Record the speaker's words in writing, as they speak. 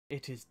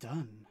It is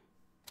done.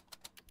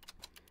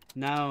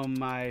 Now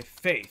my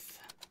faith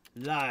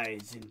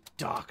lies in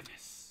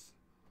darkness.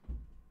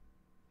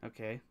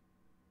 Okay.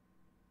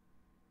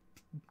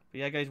 But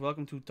yeah, guys,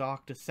 welcome to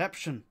Dark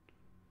Deception.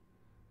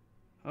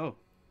 Oh.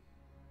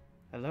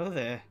 Hello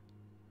there.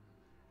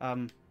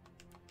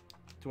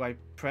 Do I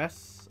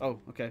press? Oh,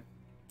 okay.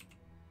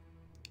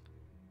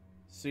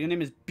 So your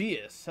name is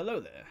Beers. Hello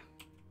there.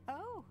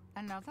 Oh,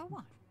 another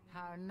one.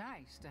 How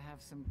nice to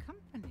have some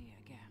company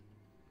again.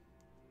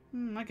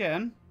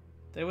 Again.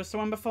 There was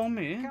someone before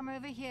me. Come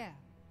over here.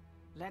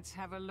 Let's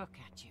have a look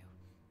at you.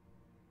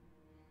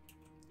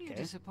 You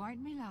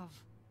disappoint me, love.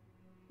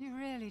 You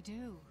really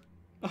do.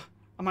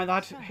 Am I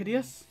that so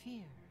hideous? Many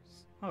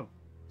fears. Oh.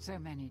 So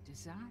many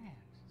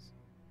desires.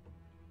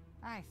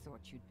 I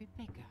thought you'd be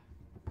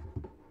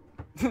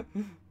bigger.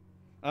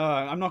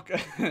 I'm not...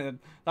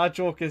 that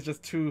joke is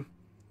just too...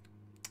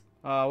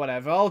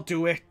 whatever. I'll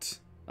do it.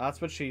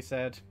 That's what she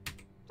said.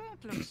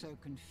 Don't look so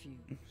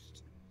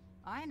confused.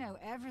 I know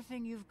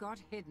everything you've got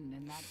hidden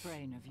in that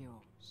brain of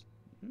yours.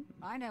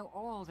 I know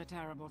all the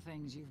terrible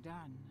things you've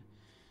done.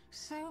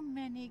 So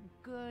many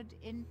good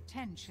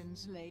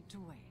intentions laid to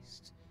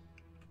waste.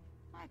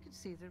 I could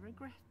see the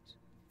regret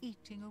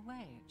eating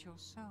away at your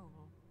soul.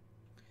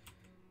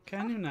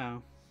 Can you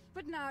now?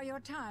 But now your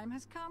time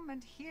has come,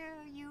 and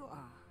here you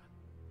are,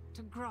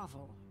 to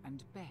grovel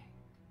and beg.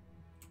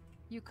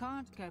 You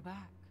can't go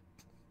back.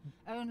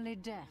 Only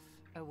death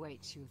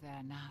awaits you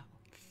there now.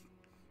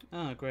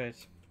 Oh, great.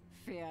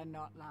 Fear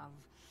not, love.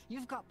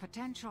 You've got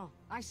potential.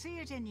 I see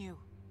it in you.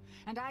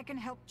 And I can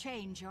help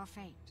change your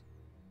fate.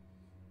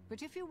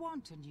 But if you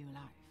want a new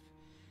life,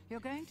 you're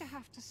going to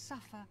have to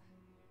suffer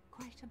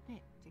quite a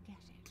bit to get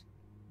it.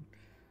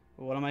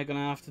 What am I going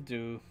to have to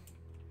do?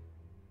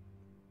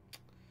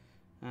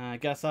 I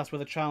guess that's where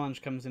the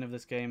challenge comes in of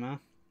this game, huh?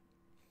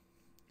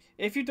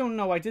 If you don't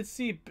know, I did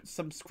see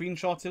some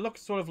screenshots. It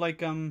looks sort of like,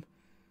 The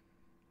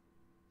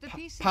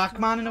pieces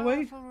Pac-Man in a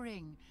way? powerful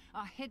ring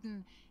are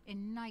hidden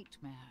in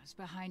nightmares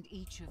behind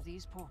each of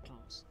these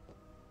portals.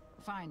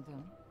 Find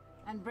them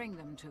and bring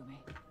them to me,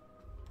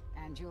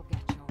 and you'll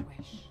get your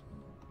wish.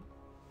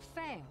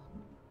 Fail,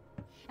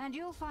 and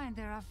you'll find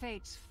there are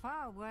fates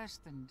far worse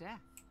than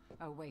death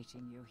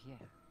awaiting you here.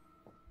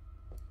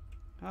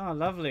 Oh,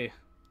 lovely.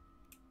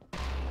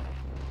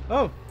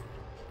 Oh!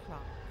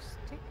 Clock's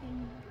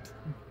ticking.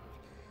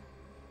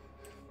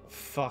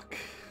 Fuck.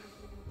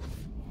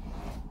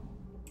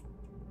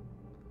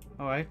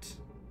 Alright.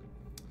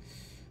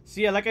 So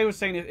yeah, like I was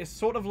saying, it's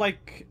sort of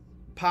like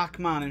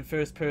Pac-Man in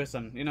first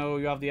person. You know,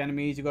 you have the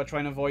enemies, you gotta try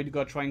and avoid, you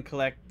gotta try and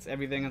collect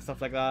everything and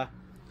stuff like that.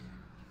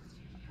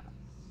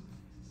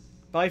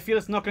 But I feel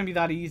it's not gonna be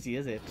that easy,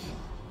 is it?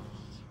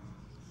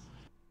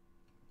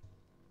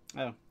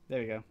 Oh, there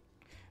we go.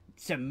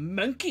 Some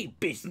monkey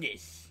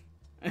business!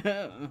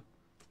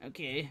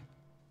 Okay.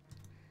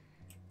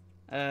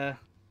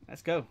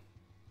 Let's go.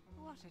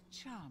 What a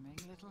charming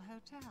little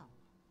hotel.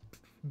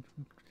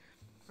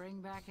 Bring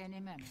back any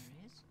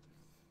memories?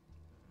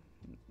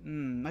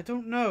 I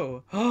don't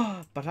know.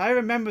 But I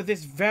remember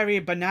this very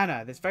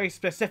banana. This very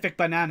specific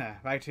banana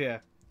right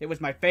here. It was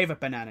my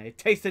favorite banana. It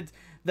tasted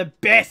the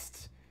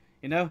best.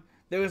 You know?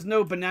 There was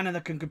no banana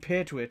that can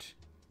compare to it.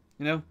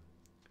 You know?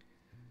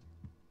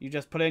 You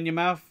just put it in your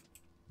mouth.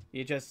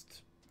 You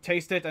just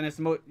taste it. And it's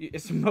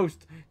the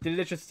most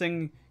delicious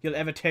thing you'll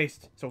ever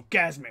taste. It's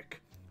orgasmic.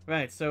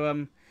 Right,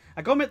 so,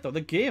 I gotta admit though,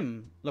 the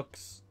game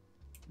looks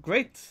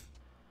great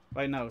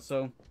right now.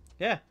 So,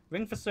 yeah.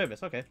 Ring for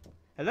service. Okay.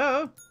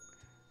 Hello?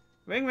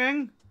 Ring,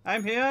 ring.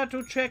 I'm here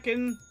to check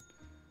in.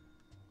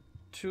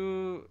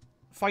 To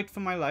fight for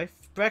my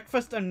life.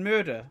 Breakfast and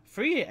murder.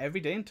 Free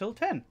every day until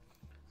 10.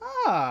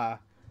 Ah.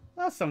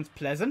 That sounds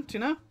pleasant, you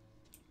know?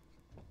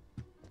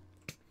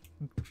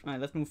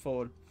 Alright, let's move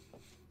forward.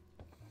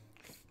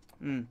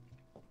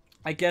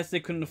 I guess they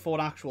couldn't afford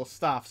actual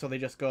staff, so they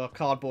just go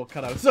cardboard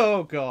cutouts.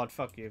 Oh god,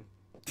 fuck you.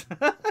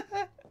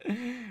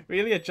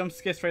 Really? A jump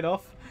scare straight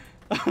off?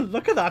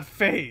 Look at that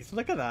face.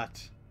 Look at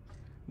that.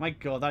 My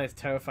god, that is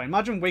terrifying.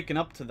 Imagine waking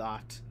up to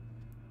that.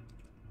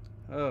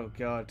 Oh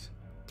god.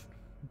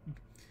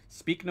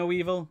 Speak no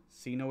evil,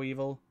 see no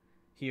evil,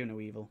 hear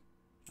no evil.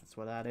 That's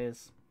what that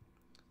is.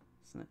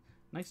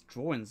 Nice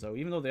drawings though,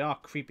 even though they are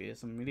creepy. There's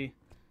some really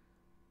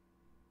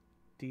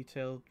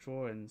detailed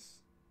drawings.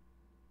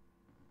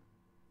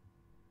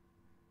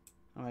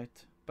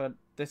 Alright, but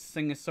this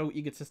thing is so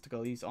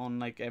egotistical. He's on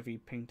like every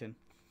painting.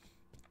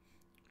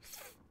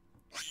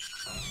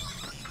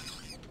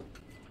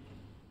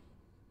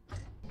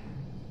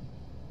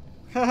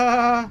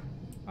 Haha.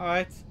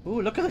 Alright.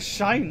 Ooh, look at the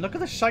shine. Look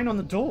at the shine on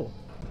the door.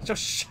 It's so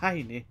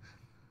shiny.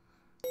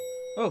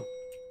 Oh.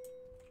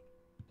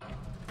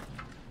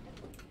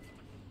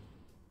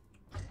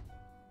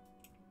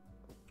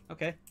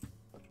 Okay.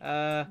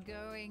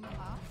 Going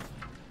up?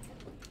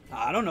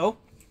 I don't know.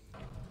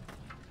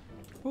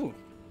 Ooh.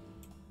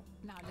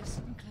 Now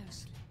listen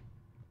closely.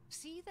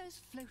 See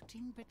those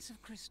floating bits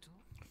of crystal?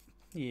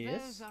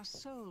 Yes. Those are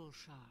soul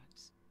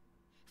shards.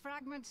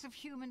 Fragments of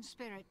human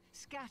spirit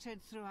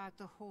scattered throughout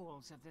the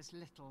halls of this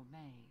little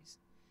maze.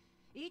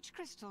 Each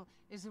crystal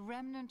is a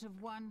remnant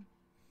of one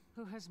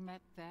who has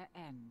met their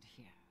end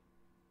here.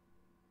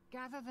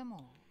 Gather them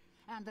all,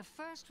 and the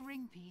first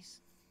ring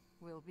piece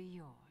will be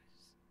yours.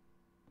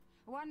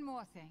 One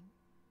more thing.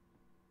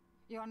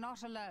 You're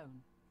not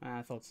alone.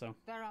 I thought so.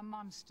 There are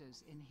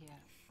monsters in here,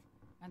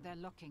 and they're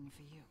looking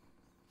for you.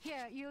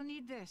 Here, you'll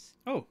need this.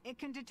 Oh. It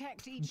can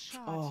detect each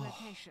shard's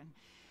location.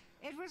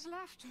 It was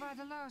left by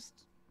the last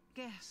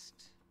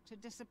guest to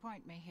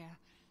disappoint me here.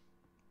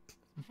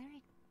 A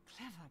very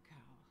clever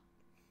girl,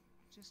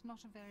 just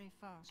not a very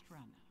fast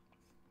runner.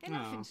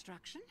 Enough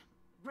instruction.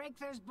 Break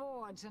those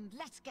boards and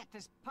let's get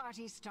this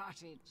party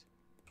started.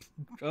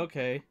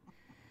 Okay.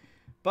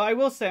 But I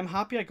will say I'm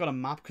happy I got a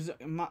map, because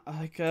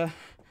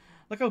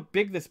look how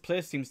big this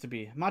place seems to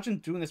be. Imagine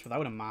doing this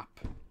without a map.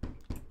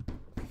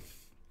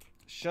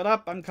 Shut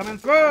up, I'm coming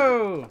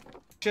through!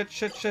 Shit,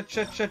 shit, shit,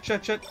 shit, shit,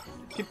 shit, shit.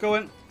 Keep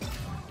going.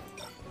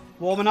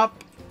 Warming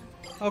up.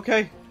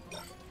 Okay.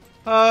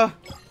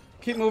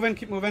 Keep moving,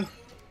 keep moving.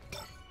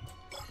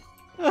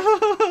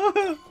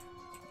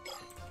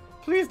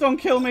 Please don't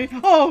kill me.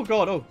 Oh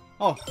god,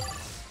 oh.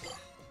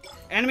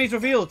 Enemies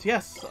revealed,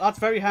 yes, that's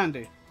very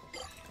handy.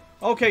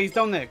 Okay, he's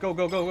down there. Go,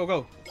 go, go, go,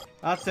 go.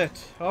 That's it.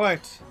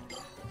 Alright.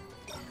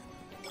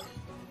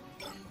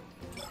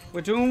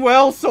 We're doing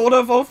well, sort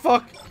of. Oh,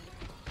 fuck.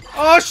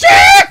 Oh,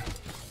 shit!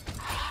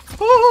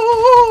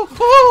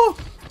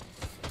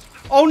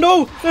 Oh,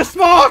 no! They're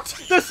smart!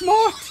 They're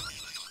smart!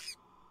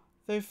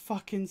 They're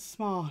fucking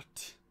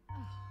smart.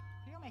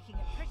 You're making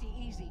it pretty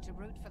easy to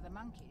root for the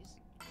monkeys.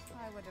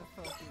 I would have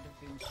thought you'd have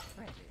been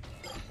shredded.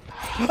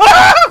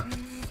 Ah!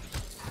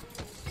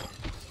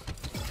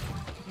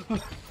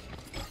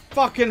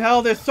 Fucking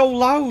hell, they're so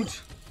loud!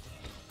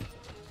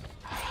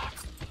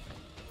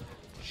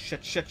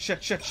 Shit, shit,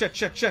 shit, shit, shit,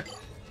 shit, shit.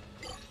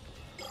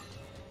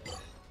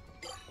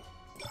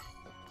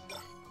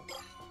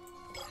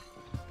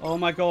 Oh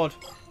my god.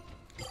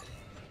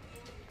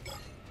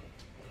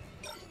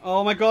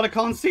 Oh my god, I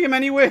can't see him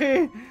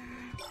anyway!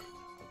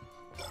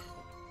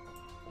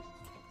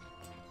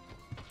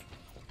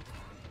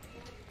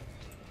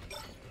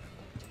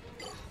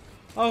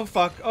 Oh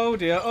fuck, oh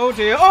dear, oh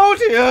dear, oh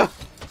dear!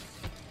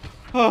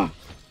 Oh,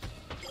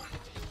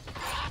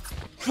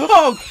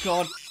 oh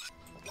god!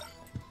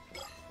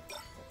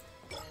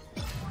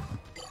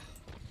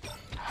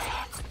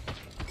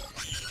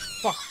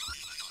 Fuck!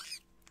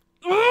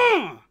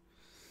 Ugh!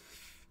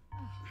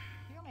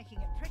 You're making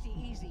it pretty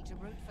easy to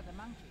root for the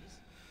monkeys.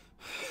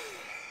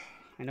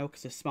 I know,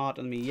 because they're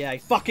smarter than me. Yeah, I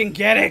fucking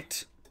get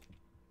it!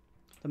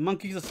 The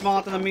monkeys are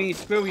smarter than me.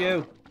 Screw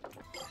you.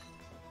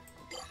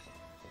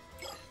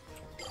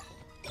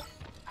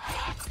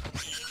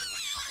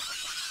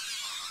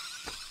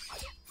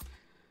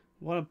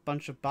 What a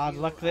bunch of bad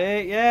luck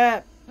there.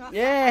 Yeah.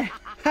 Yeah.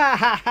 Ha ha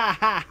ha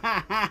ha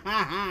ha ha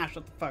ha.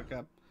 Shut the fuck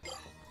up.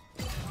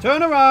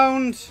 Turn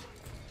around.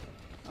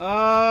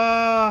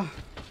 Are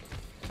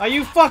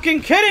you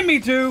fucking kidding me,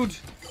 dude?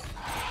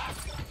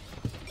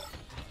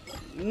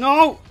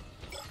 No.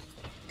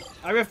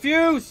 I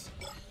refuse.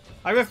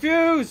 I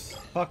refuse.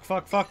 Fuck,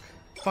 fuck, fuck.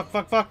 Fuck,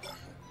 fuck, fuck.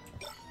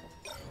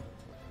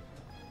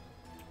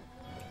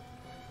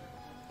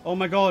 Oh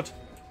my god.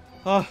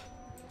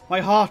 My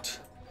heart.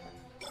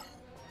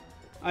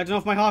 I don't know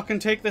if my heart can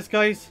take this,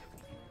 guys.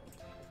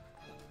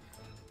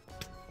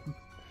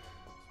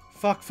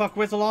 Fuck, fuck,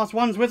 where's the last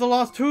ones? Where's the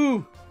last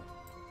two?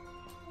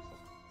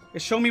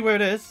 Show me where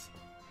it is.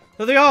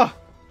 There they are!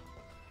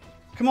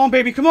 Come on,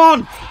 baby, come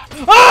on!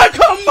 Ah,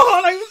 come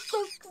on! I was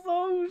so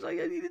close! I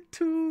needed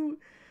two.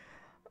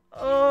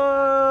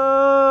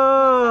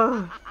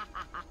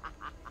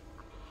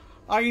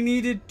 I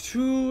needed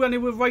two, and it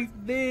was right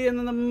there, and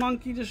then the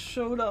monkey just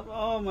showed up.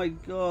 Oh my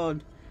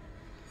god.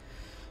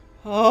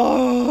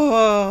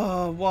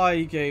 Oh,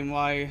 why, game?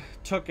 Why?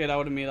 Took it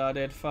out of me, that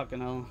did. Fucking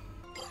hell.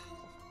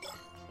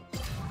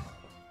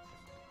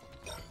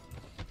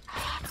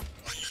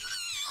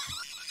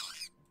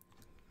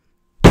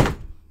 Death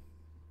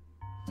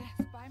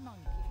by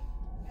monkey.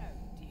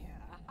 Oh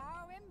dear,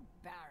 how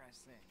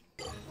embarrassing.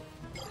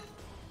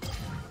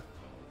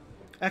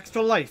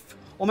 Extra life.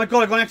 Oh my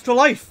god, I got an extra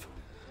life!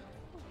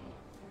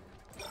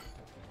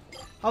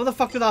 How the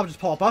fuck did that just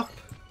pop up?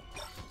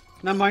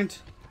 Never mind.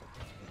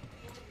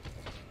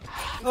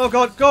 Oh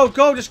god, go,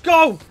 go, just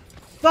go!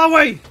 That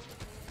way!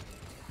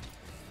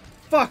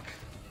 Fuck!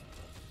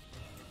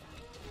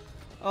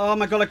 Oh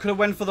my god, I could have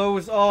went for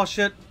those. Oh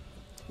shit.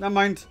 Never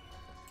mind.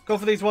 Go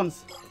for these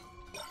ones.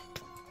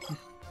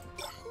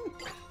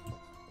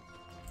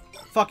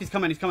 Fuck, he's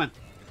coming, he's coming.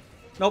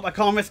 Nope, I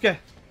can't risk it.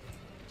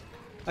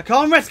 I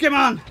can't risk it,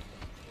 man!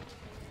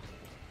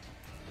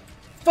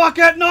 Fuck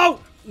it, no!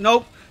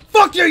 Nope.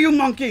 Fuck you, you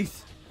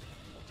monkeys!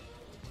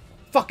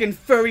 Fucking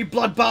furry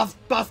bloodbath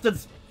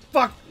bastards!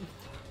 Fuck!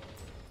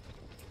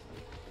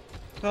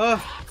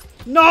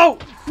 No!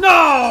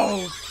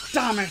 No!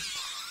 Damn it!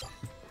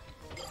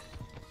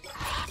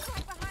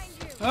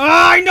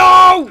 I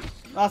know!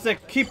 That's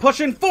it, keep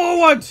pushing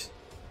forward!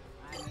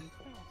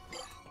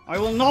 I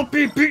will not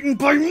be beaten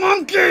by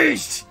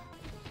monkeys!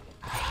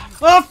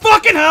 Oh,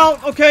 fucking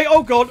hell! Okay,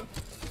 oh god.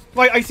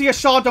 Right, I see a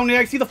shard down there.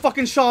 I see the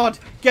fucking shard.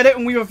 Get it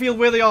and we reveal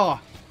where they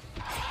are.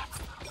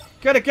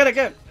 Get it, get it,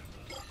 get it.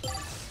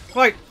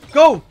 Right,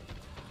 go.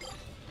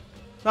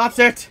 That's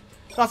it.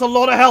 That's a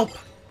lot of help.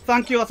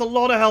 Thank you, that's a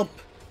lot of help.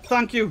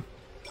 Thank you.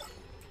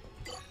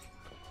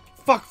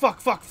 Fuck, fuck,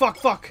 fuck, fuck,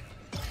 fuck.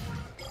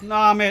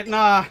 Nah, mate,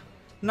 nah.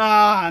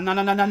 Nah, nah,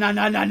 nah, nah, nah,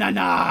 nah, nah, nah,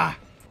 nah.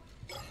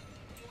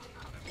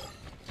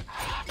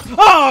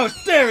 Oh,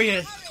 there he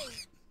is.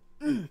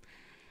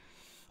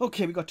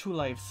 Okay, we got 2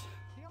 lives.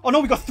 Oh no,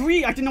 we got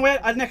 3. I didn't know I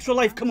had an extra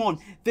life. Come on.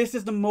 This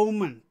is the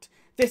moment.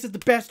 This is the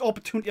best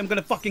opportunity I'm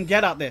gonna fucking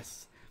get at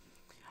this.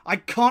 I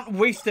can't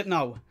waste it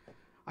now.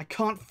 I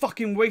can't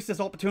fucking waste this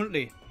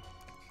opportunity.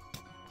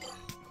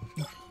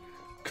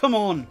 Come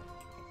on.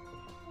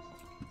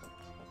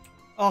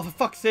 Oh, for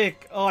fuck's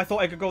sake. Oh, I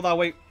thought I could go that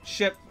way.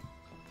 Shit.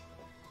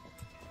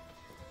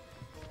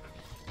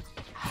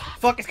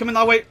 Fuck, it's coming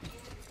that way.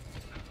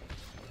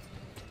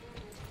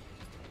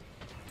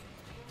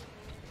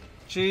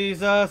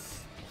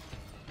 Jesus.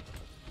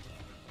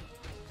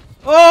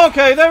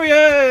 Okay, there he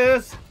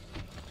is.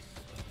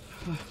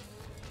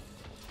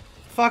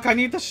 Fuck, I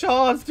need the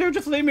shards, dude.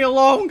 Just leave me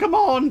alone. Come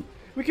on.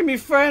 We can be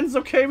friends,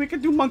 okay? We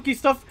can do monkey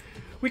stuff.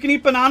 We can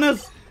eat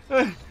bananas.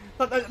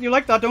 You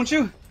like that, don't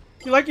you?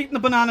 You like eating the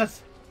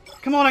bananas.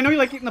 Come on, I know you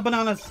like eating the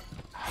bananas.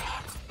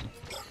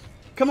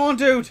 Come on,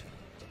 dude.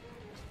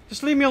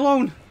 Just leave me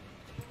alone.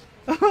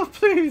 Oh,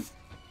 please.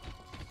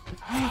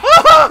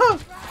 Ah!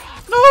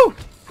 No!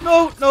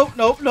 No, no,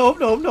 no, no,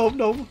 no, no,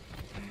 no.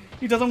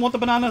 He doesn't want the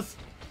bananas.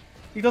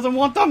 He doesn't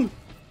want them.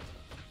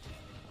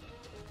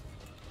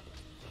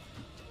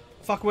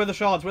 Fuck, where are the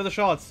shards? Where are the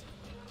shards?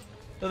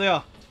 There they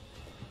are.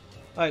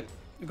 Alright,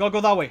 we gotta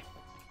go that way.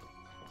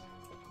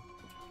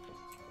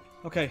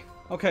 Okay,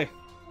 okay.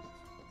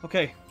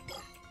 Okay.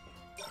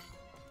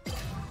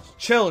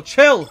 Chill,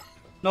 chill.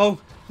 No,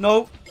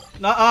 no.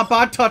 Nah,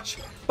 bad touch.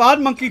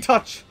 Bad monkey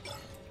touch.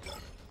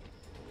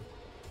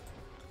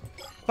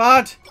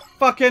 Bad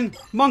fucking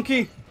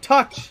monkey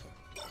touch.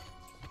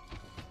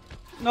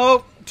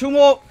 No, 2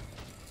 more.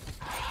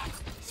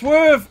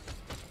 Swerve.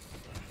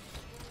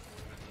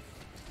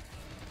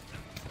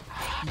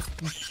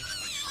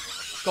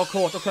 Got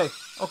caught. Okay.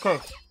 Okay.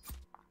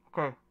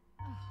 Okay.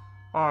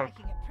 Alright.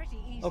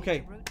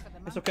 Okay.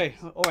 It's okay.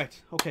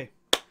 Alright. Okay.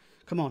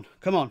 Come on.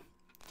 Come on.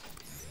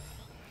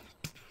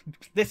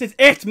 This is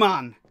it,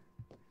 man.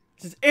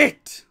 This is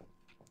it.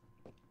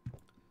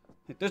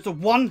 There's the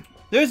one.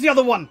 There's the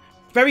other one.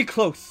 Very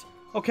close.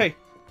 Okay.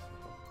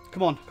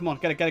 Come on. Come on.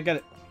 Get it. Get it. Get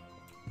it.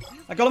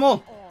 I got them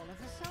all.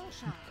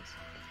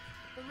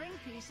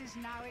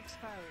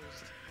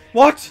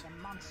 What?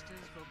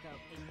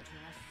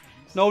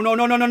 No, no,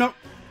 no, no, no, no.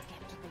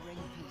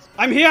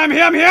 I'm here. I'm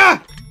here. I'm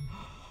here.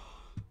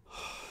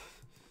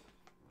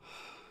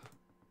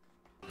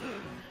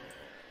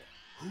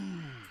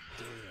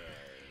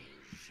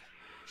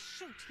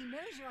 He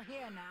knows you're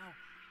here now.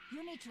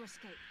 You need to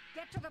escape.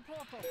 Get to the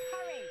portal.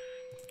 Hurry!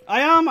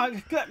 I am.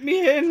 Let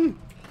me in.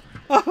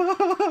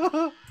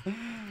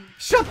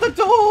 Shut the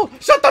door.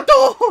 Shut the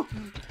door.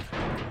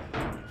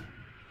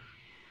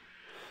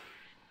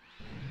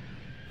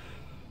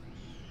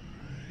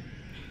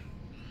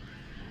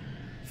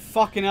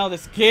 Fucking hell,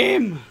 this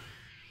game.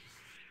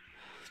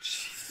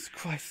 Jesus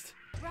Christ.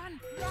 Run,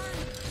 run.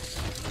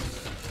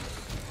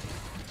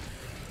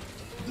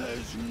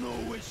 There's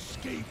no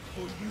escape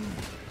for you.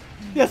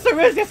 Yes, there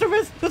is. Yes, there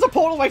is. There's a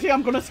portal right here.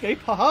 I'm gonna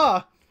escape.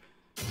 Haha.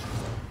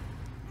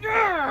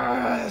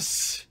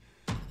 Yes.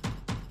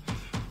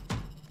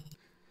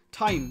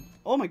 Time.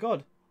 Oh my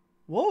god.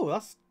 Whoa.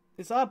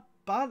 Is that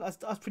bad?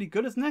 That's pretty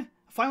good, isn't it?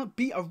 Final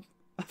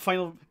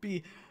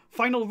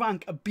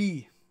rank a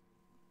B.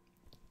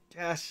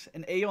 Yes,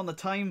 an A on the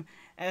time,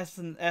 S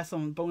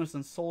on bonus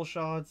and soul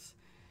shards,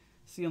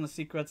 C on the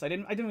secrets. I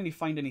didn't really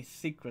find any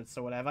secrets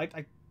or whatever.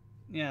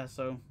 Yeah,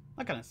 so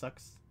that kind of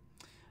sucks.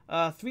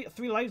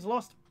 Three lives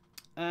lost,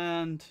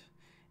 and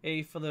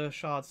A for the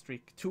shard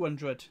streak,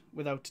 200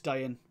 without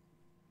dying.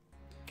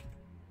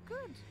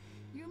 Good,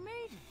 you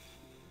made it,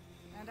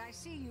 and I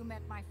see you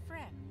met my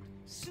friend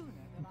sooner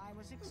than I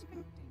was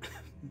expecting.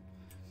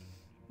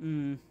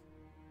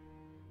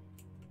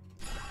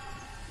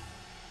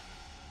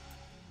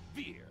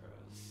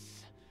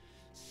 Fierce.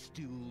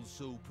 Still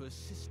so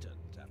persistent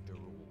after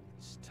all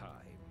this time.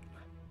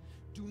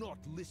 Do not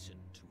listen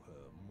to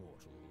her,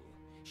 mortal.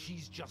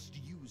 She's just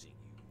using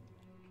you.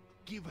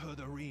 Give her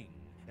the ring,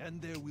 and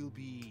there will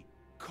be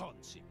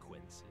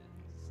consequences.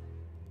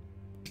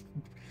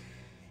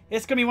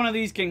 It's gonna be one of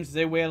these games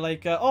where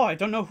like, oh, I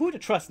don't know who to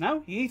trust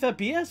now. Either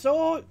BS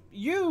or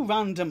you,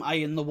 random eye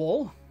in the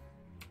wall.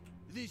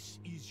 This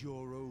is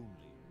your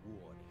only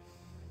warning.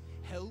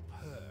 Help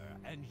her,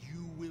 and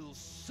you will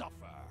suffer.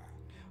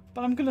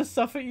 But I'm gonna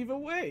suffer either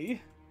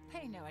way.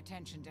 Pay no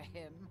attention to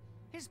him.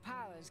 His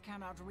powers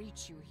cannot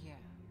reach you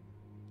here.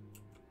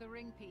 The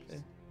ring piece.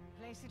 Okay.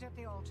 Place it at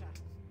the altar.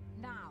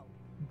 Now.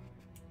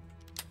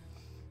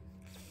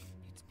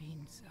 It's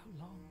been so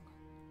long.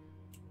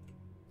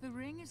 The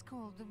ring is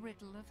called the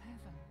Riddle of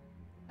Heaven.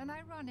 An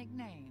ironic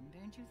name,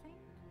 don't you think?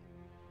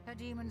 A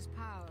demon's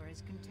power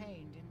is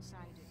contained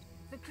inside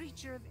it. The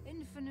creature of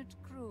infinite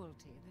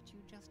cruelty that you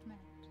just met.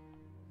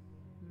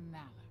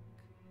 Malak.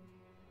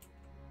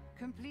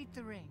 Complete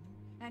the ring,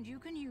 and you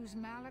can use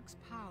Malak's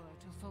power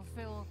to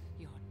fulfill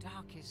your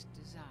darkest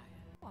desire.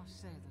 Or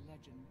so the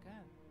legend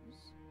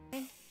goes.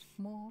 8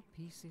 more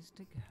pieces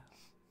to go.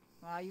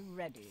 Are you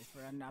ready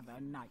for another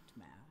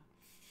nightmare?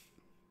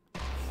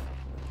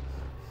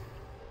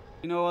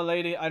 You know what,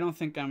 lady? I don't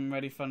think I'm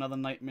ready for another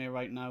nightmare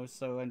right now,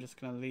 so I'm just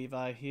gonna leave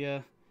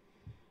here.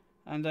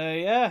 And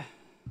yeah,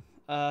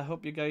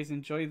 hope you guys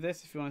enjoyed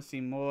this. If you want to see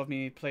more of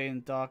me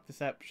playing Dark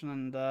Deception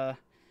and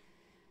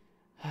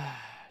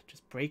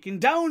just breaking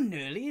down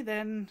nearly,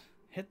 then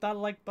hit that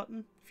like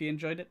button if you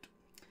enjoyed it.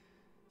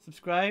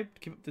 Subscribe,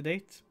 keep up to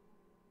date.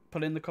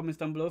 Put it in the comments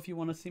down below if you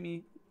want to see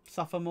me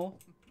suffer more.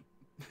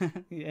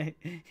 Yeah,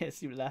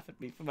 yes, you laugh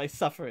at me for my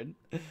suffering.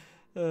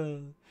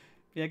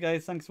 Yeah,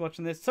 guys, thanks for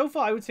watching this. So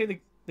far, I would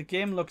say the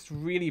game looks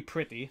really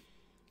pretty,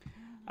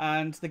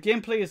 and the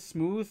gameplay is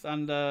smooth,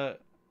 and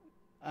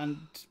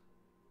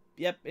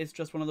yep, it's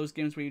just one of those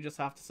games where you just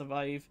have to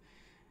survive.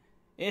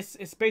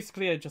 It's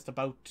basically just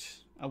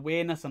about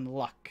awareness and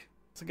luck.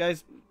 So,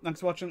 guys, thanks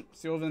for watching.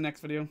 See you over in the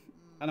next video,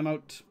 and I'm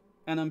out.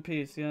 And I'm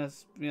peace.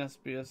 Yes, yes,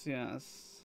 yes, yes.